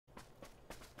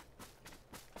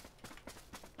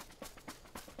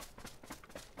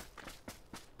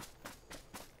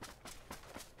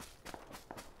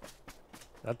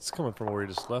That's coming from where you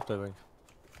just left, I think.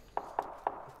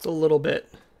 It's a little bit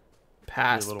Maybe a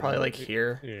past, little probably more. like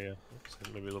here. Yeah, so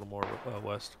maybe a little more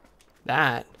west.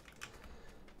 That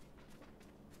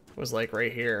was like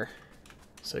right here.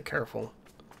 So careful.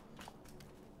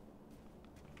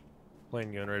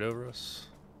 Plane going right over us.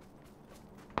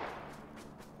 I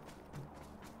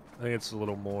think it's a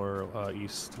little more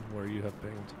east than where you have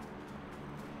pinged.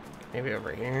 Maybe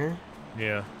over here.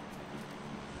 Yeah.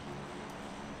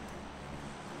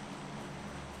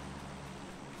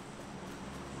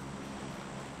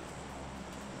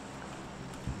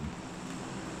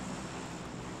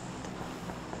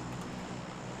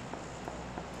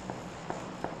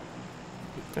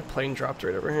 A plane dropped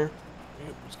right over here.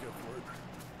 Yep, let's go for it.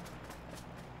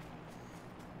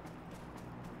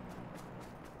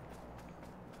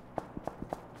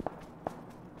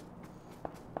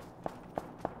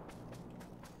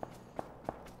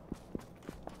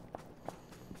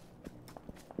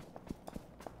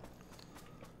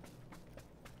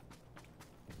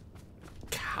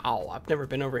 Cow, I've never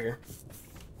been over here.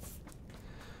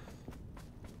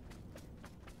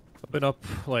 I've been up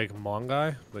like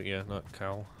Mongai, but yeah, not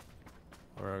Cow.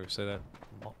 Or I would say that.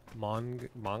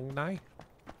 Mongnai?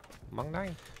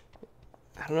 Mongnai?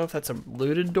 I don't know if that's a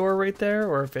looted door right there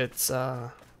or if it's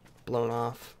blown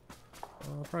off.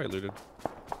 Probably looted.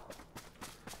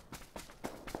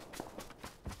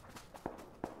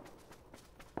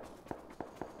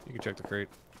 You can check the crate.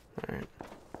 Alright.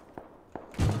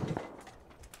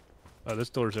 This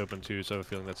door's open too, so I have a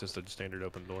feeling that's just a standard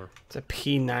open door. It's a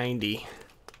P90.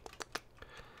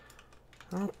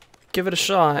 I'll give it a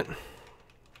shot.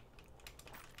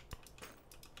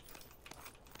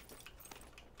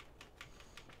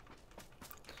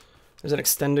 There's an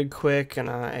extended quick and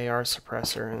a AR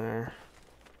suppressor in there.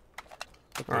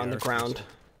 Or on the ground.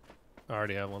 I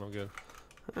already have one, I'm good.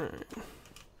 Alright.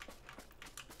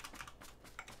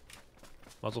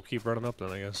 Might as well keep running up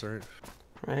then, I guess, right?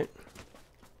 Right?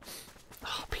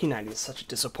 Oh, P90 is such a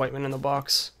disappointment in the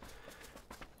box.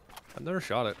 I've never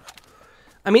shot it.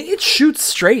 I mean, it shoots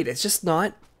straight. It's just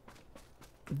not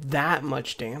that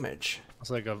much damage. It's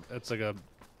like a It's like a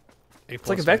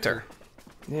Vector.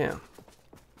 Yeah.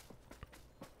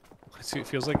 It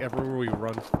feels like everywhere we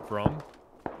run from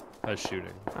has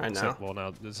shooting. I know. Except, well,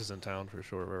 now this is in town for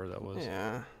sure, wherever that was.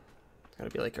 Yeah. It's gotta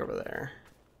be like over there.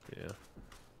 Yeah.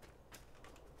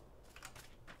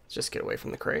 Just get away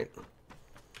from the crate.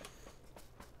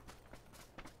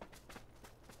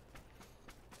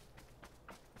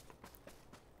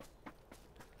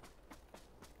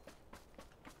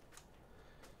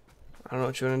 I don't know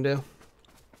what you want to do.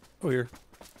 Oh, here.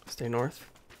 Stay north.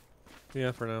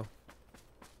 Yeah, for now.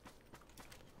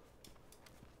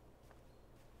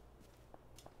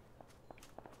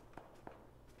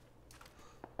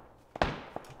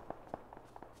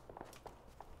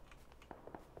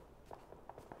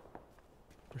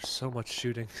 There's so much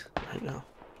shooting. I know.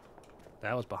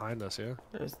 That was behind us, yeah?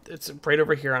 It's right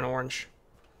over here on orange.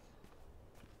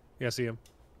 Yeah, I see him.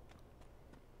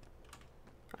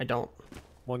 I don't.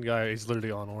 One guy, he's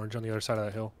literally on orange on the other side of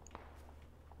that hill.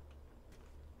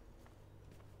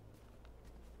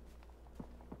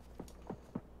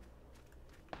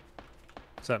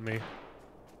 Is that me?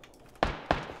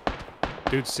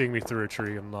 Dude's seeing me through a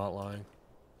tree, I'm not lying.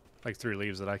 Like 3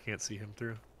 leaves that I can't see him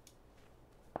through.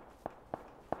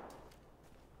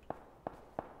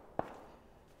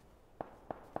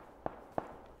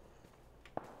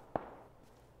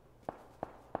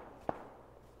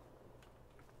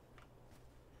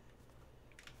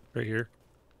 Right here.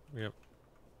 Yep.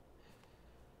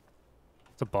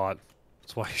 It's a bot.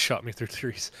 That's why he shot me through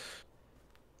trees.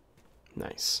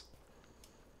 Nice.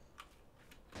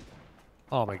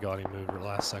 Oh my god, he moved at the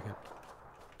last second.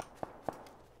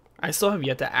 I still have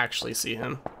yet to actually see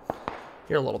him.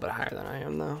 You're a little bit higher than I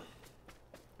am, though.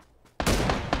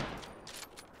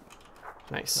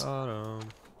 Nice. Got him.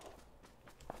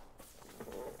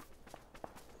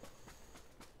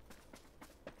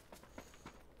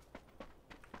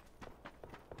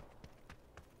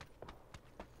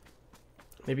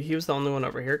 Maybe he was the only one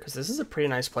over here, because this is a pretty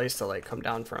nice place to, like, come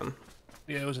down from.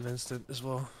 Yeah, it was an instant as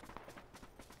well.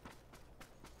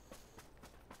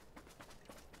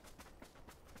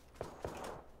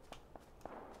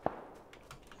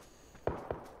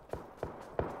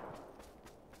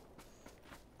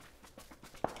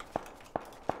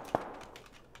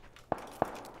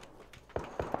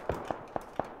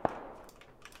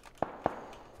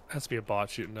 Has to be a bot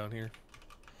shooting down here.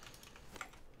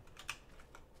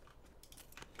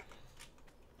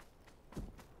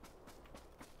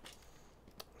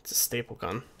 It's a staple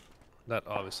gun. That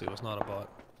obviously was not a bot.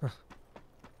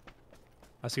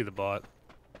 I see the bot.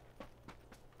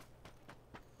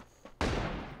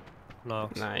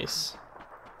 Knocks. Nice.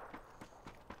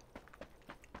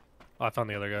 Oh, I found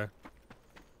the other guy.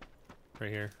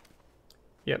 Right here.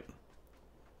 Yep.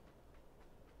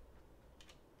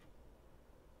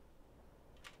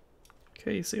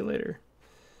 Okay, see you later.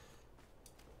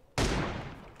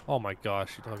 Oh my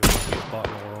gosh, you're talking about the biggest bot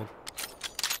in the world.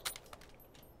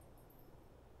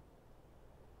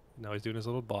 Now he's doing his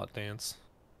little bot dance.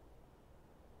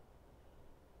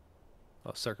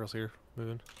 Oh, circles here,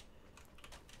 moving.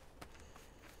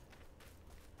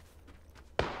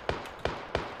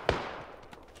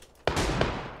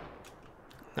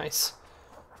 Nice.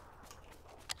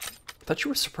 I thought you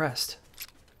were suppressed.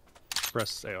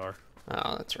 Press AR.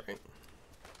 Oh, that's right.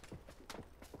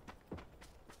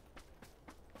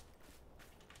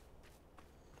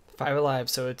 Five alive,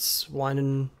 so it's 1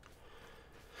 and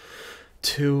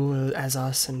 2 as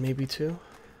us, and maybe 2. And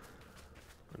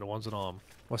the one's an OM.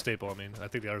 Well, staple, I mean. I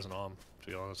think the other's an OM, to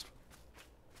be honest.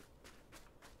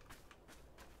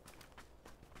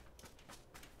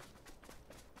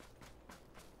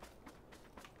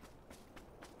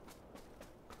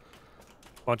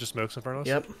 Bunch of smokes in front of us?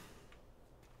 Yep.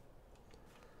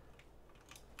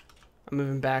 I'm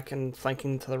moving back and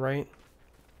flanking to the right.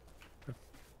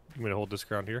 I'm gonna hold this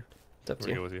ground here. It's up I'm to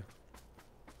gonna go you. with you.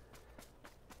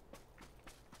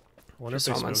 I wonder Just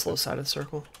if so they I'm on smoked slow it. side of the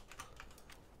circle.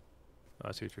 Oh,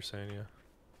 I see what you're saying, yeah.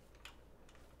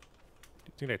 Do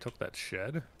you think they took that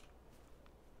shed?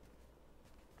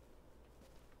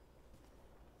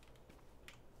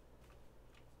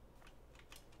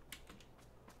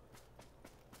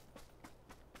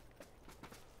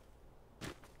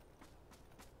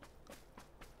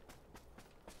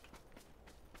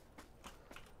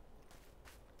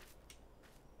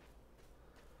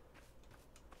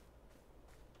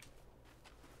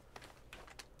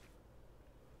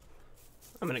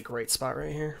 I'm in a great spot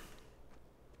right here.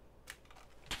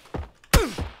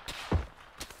 Is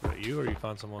that you or you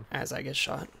found someone? As I get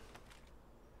shot.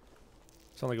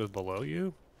 Sound like it was below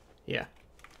you? Yeah.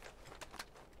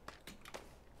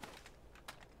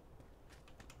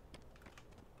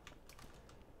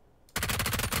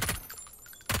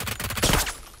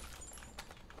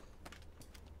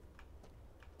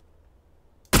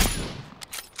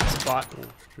 It's a bot. Oh,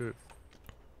 shit.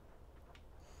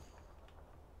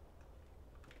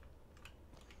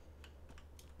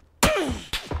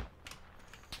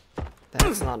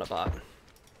 That's not a bot.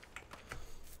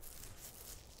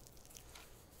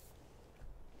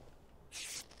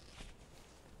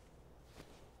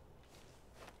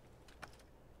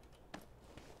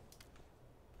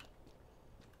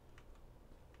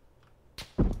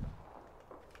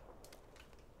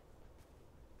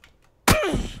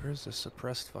 Where's this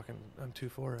suppressed fucking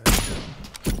M24 at?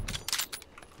 There's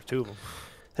 2 of them.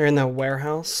 They're in the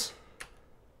warehouse.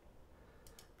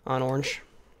 On orange.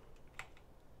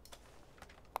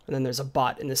 And then there's a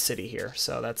bot in the city here,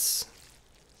 so that's...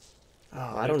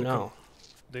 Oh, I don't know.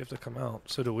 They have to come out.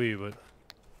 So do we, but...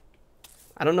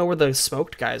 I don't know where the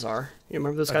smoked guys are. You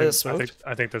remember those guys that smoked?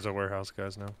 I think there's a warehouse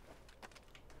guys now.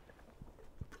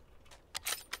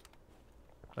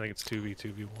 I think it's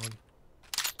 2v1.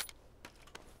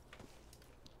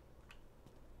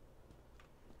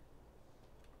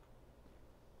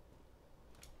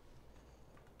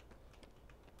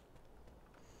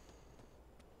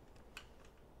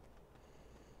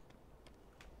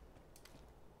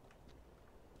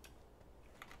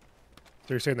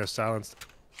 So you're saying the silenced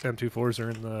M24s are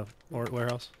in the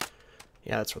warehouse?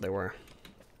 Yeah, that's where they were.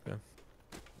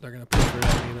 They're gonna push right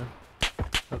at me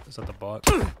then. Is that the bot?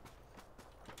 I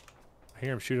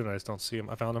hear him shooting, I just don't see him.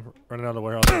 I found him running out of the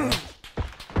warehouse right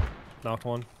now. Knocked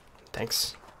one.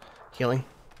 Thanks. Healing.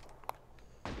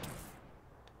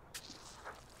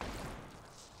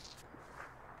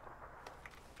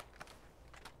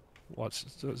 Watch,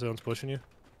 zone's pushing you.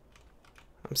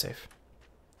 I'm safe.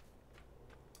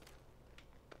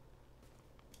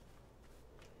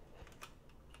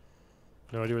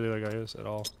 No idea where the other guy is at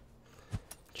all.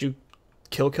 Did you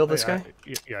kill this guy?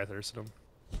 Yeah, I thirsted him.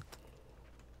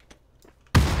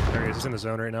 There he is. He's in the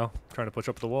zone right now. Trying to push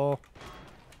up the wall.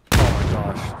 Oh my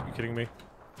gosh. Are you kidding me?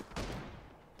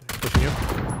 Pushing you.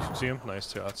 See him? Nice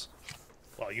shots.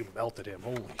 Wow, you melted him.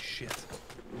 Holy shit.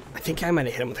 I think I might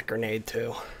have hit him with a grenade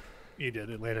too. You did.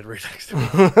 It landed right next to me.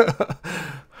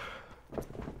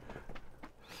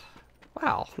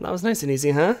 Wow, that was nice and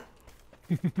easy, huh?